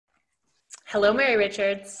Hello, Mary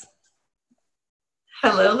Richards.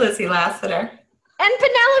 Hello, Lizzie Lasater. And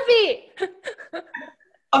Penelope!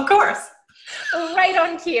 Of course. Right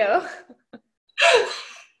on cue.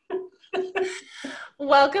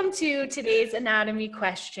 Welcome to today's anatomy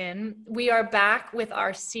question. We are back with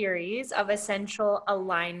our series of essential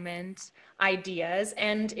alignment ideas,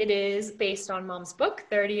 and it is based on Mom's book,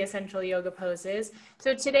 30 Essential Yoga Poses.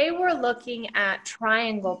 So today we're looking at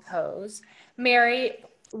triangle pose. Mary,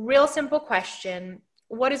 real simple question.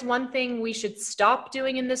 What is one thing we should stop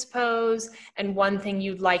doing in this pose, and one thing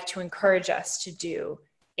you'd like to encourage us to do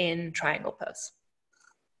in triangle pose?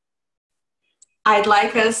 I'd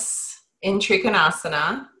like us in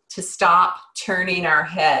Trikonasana to stop turning our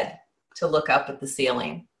head to look up at the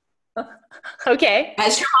ceiling. Okay.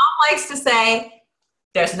 As your mom likes to say,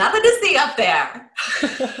 there's nothing to see up there.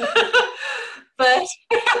 but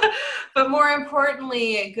more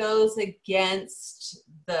importantly, it goes against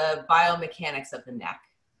the biomechanics of the neck.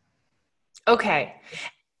 Okay.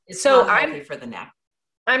 It's So not healthy for the neck.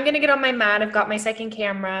 I'm going to get on my mat. I've got my second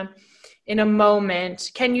camera in a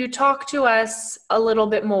moment. Can you talk to us a little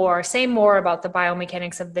bit more, say more about the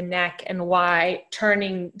biomechanics of the neck and why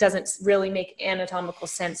turning doesn't really make anatomical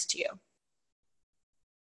sense to you?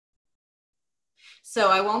 So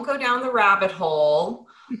I won't go down the rabbit hole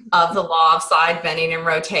of the law of side bending and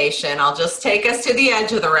rotation. I'll just take us to the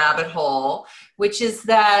edge of the rabbit hole, which is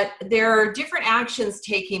that there are different actions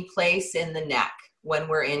taking place in the neck when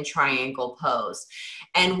we're in triangle pose.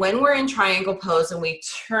 And when we're in triangle pose and we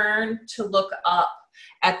turn to look up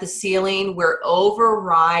at the ceiling, we're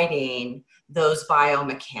overriding those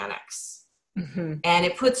biomechanics. Mm-hmm. And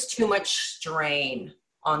it puts too much strain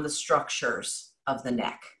on the structures of the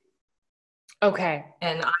neck. Okay.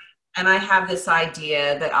 And I have this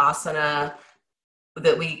idea that asana,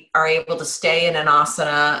 that we are able to stay in an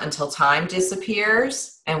asana until time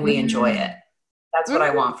disappears and we enjoy it. That's what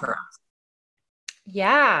I want for us.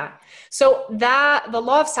 Yeah. So the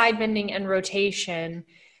law of side bending and rotation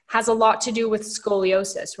has a lot to do with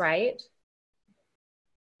scoliosis, right?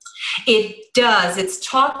 It does. It's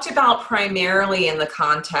talked about primarily in the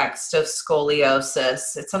context of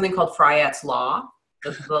scoliosis. It's something called Fryette's law,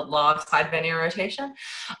 the law of side bending and rotation.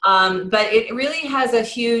 But it really has a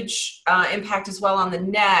huge impact as well on the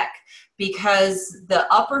neck, because the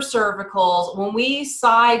upper cervicals, when we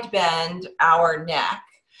side bend our neck,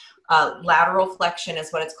 lateral flexion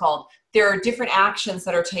is what it's called, there are different actions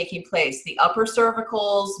that are taking place. The upper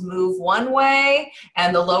cervicals move one way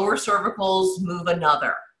and the lower cervicals move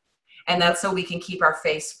another. And that's so we can keep our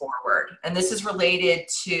face forward. And this is related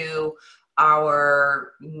to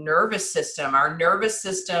our nervous system. Our nervous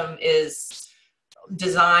system is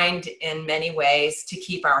designed in many ways to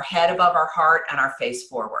keep our head above our heart and our face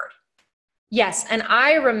forward. Yes, and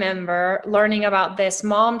I remember learning about this.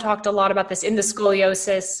 Mom talked a lot about this in the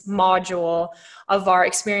scoliosis module of our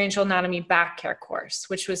experiential anatomy back care course,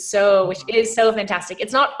 which is so fantastic.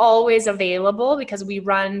 It's not always available because we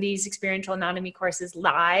run these experiential anatomy courses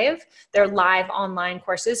live. They're live online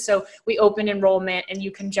courses. So we open enrollment and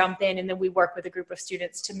you can jump in, and then we work with a group of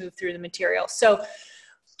students to move through the material. So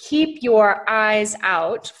keep your eyes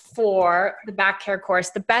out for the back care course.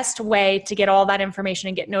 The best way to get all that information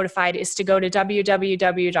and get notified is to go to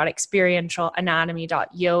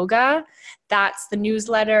www.experientialanatomy.yoga. That's the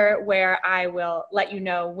newsletter where I will let you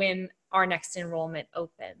know when our next enrollment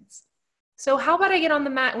opens. So how about I get on the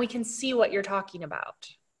mat and we can see what you're talking about?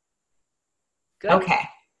 Good? Okay.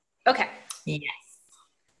 Okay. Yes.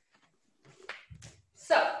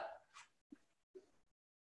 So,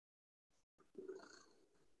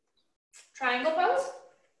 triangle pose?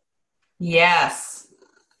 Yes.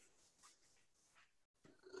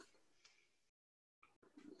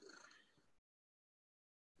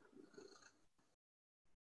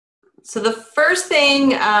 So the first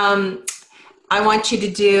thing I want you to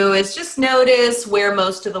do is just notice where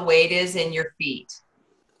most of the weight is in your feet.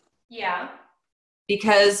 Yeah.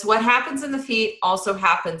 Because what happens in the feet also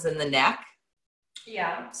happens in the neck.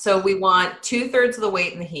 Yeah. So we want 2/3 of the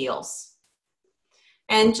weight in the heels.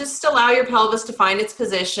 And just allow your pelvis to find its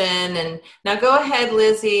position. And now go ahead,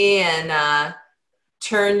 Lizzie, and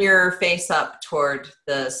turn your face up toward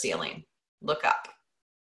the ceiling. Look up.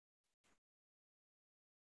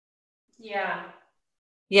 Yeah.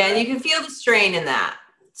 Yeah, and you can feel the strain in that.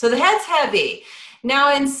 So the head's heavy.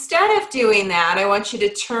 Now, instead of doing that, I want you to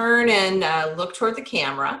turn and look toward the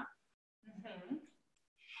camera. Mm-hmm.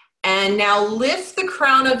 And now lift the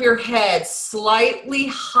crown of your head slightly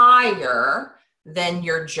higher than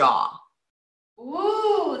your jaw.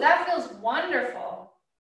 Ooh, that feels wonderful.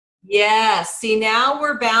 Yes. See, now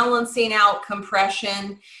we're balancing out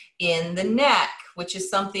compression in the neck. which is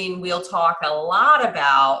something we'll talk a lot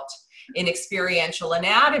about in experiential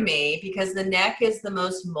anatomy, because the neck is the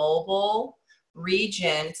most mobile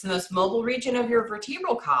region. It's the most mobile region of your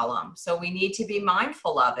vertebral column. So we need to be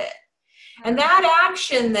mindful of it. And that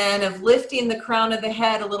action then of lifting the crown of the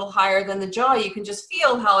head a little higher than the jaw, you can just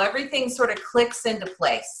feel how everything sort of clicks into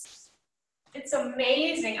place. It's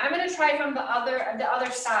amazing. I'm going to try from the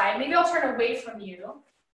other side. Maybe I'll turn away from you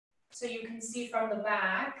so you can see from the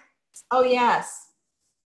back. Oh, yes.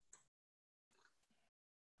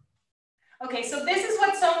 Okay, so this is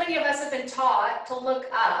what so many of us have been taught to look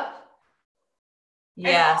up.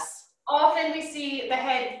 Yes. And often we see the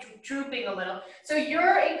head drooping a little. So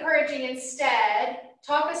you're encouraging instead,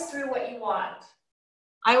 talk us through what you want.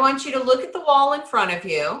 I want you to look at the wall in front of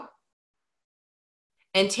you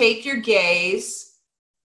and take your gaze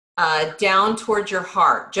down towards your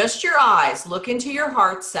heart. Just your eyes. Look into your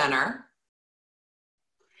heart center.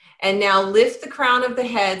 And now lift the crown of the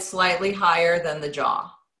head slightly higher than the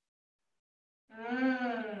jaw.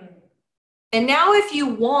 And now if you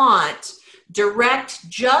want, direct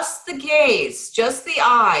just the gaze, just the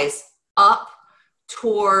eyes up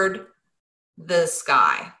toward the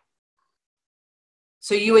sky.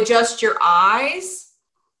 So you adjust your eyes,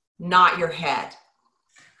 not your head.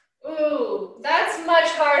 Ooh, that's much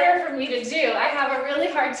harder for me to do. I have a really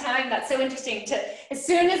hard time. That's so interesting. As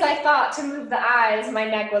soon as I thought to move the eyes, my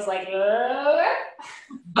neck was like,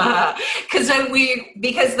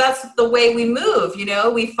 because that's the way we move, you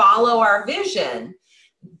know, we follow our vision.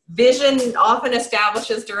 Vision often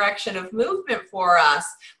establishes direction of movement for us.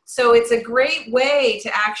 So it's a great way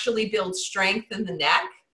to actually build strength in the neck,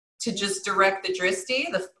 to just direct the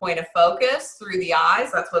drishti, the point of focus, through the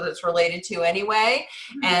eyes. That's what it's related to anyway.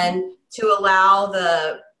 And to allow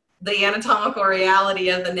the anatomical reality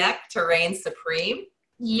of the neck to reign supreme.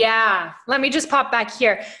 Yeah. Let me just pop back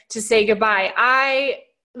here to say goodbye.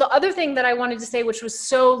 The other thing that I wanted to say, which was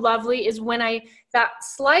so lovely, is when that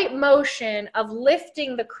slight motion of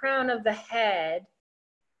lifting the crown of the head,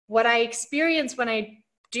 what I experience when I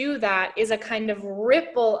do that is a kind of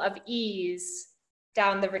ripple of ease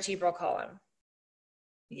down the vertebral column.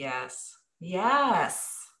 Yes.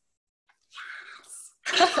 Yes.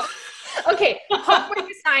 Okay,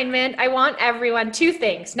 homework assignment. I want everyone, 2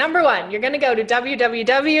 things. Number 1, you're going to go to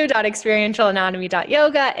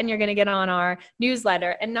www.experientialanatomy.yoga and you're going to get on our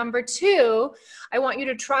newsletter. And number 2, I want you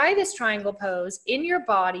to try this triangle pose in your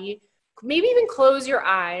body, maybe even close your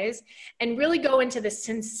eyes and really go into the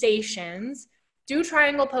sensations. Do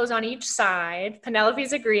triangle pose on each side.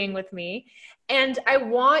 Penelope's agreeing with me. And I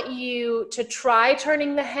want you to try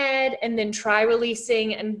turning the head and then try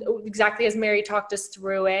releasing, and exactly as Mary talked us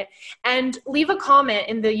through it. And leave a comment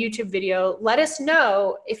in the YouTube video. Let us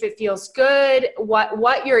know if it feels good,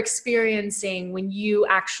 what you're experiencing when you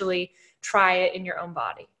actually try it in your own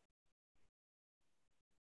body.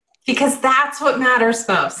 Because that's what matters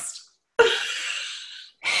most.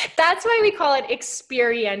 That's why we call it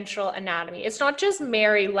experiential anatomy. It's not just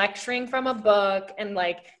Mary lecturing from a book and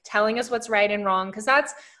like telling us what's right and wrong, because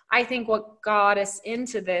that's, I think, what got us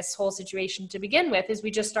into this whole situation to begin with, is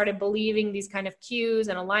we just started believing these kind of cues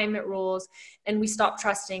and alignment rules, and we stopped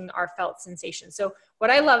trusting our felt sensations. So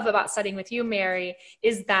what I love about studying with you, Mary,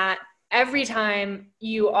 is that every time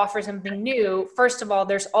you offer something new, first of all,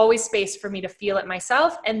 there's always space for me to feel it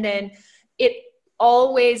myself, and then it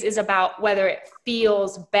always is about whether it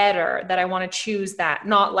feels better, that I want to choose that.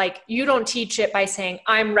 Not like, you don't teach it by saying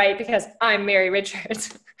I'm right because I'm Mary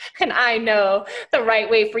Richards and I know the right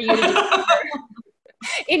way for you to do it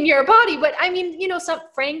in your body. But I mean, you know,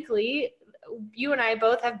 frankly, you and I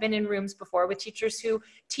both have been in rooms before with teachers who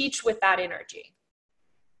teach with that energy.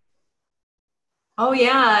 Oh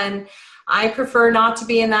yeah, and I prefer not to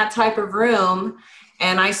be in that type of room,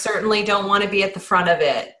 and I certainly don't want to be at the front of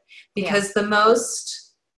it. Because the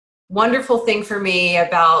most wonderful thing for me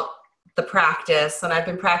about the practice, and I've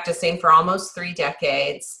been practicing for almost 3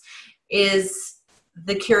 decades, is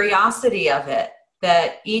the curiosity of it.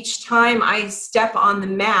 That each time I step on the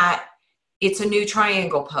mat, it's a new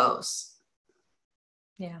triangle pose.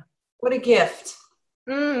 Yeah. What a gift.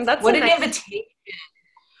 What an invitation.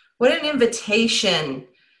 What an invitation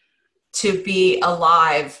to be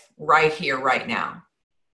alive right here, right now.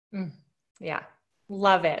 Yeah.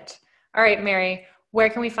 Love it. All right, Mary, where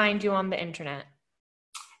can we find you on the internet?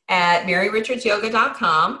 At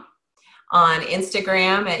maryrichardsyoga.com. On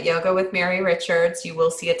Instagram at Yoga with Mary Richards. You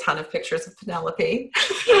will see a ton of pictures of Penelope.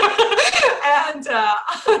 And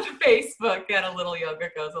on Facebook at A Little Yoga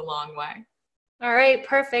Goes a Long Way. All right,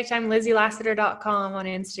 perfect. I'm LizzieLasater.com on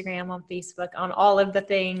Instagram, on Facebook, on all of the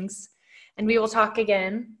things. And we will talk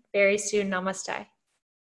again very soon. Namaste.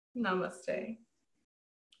 Namaste.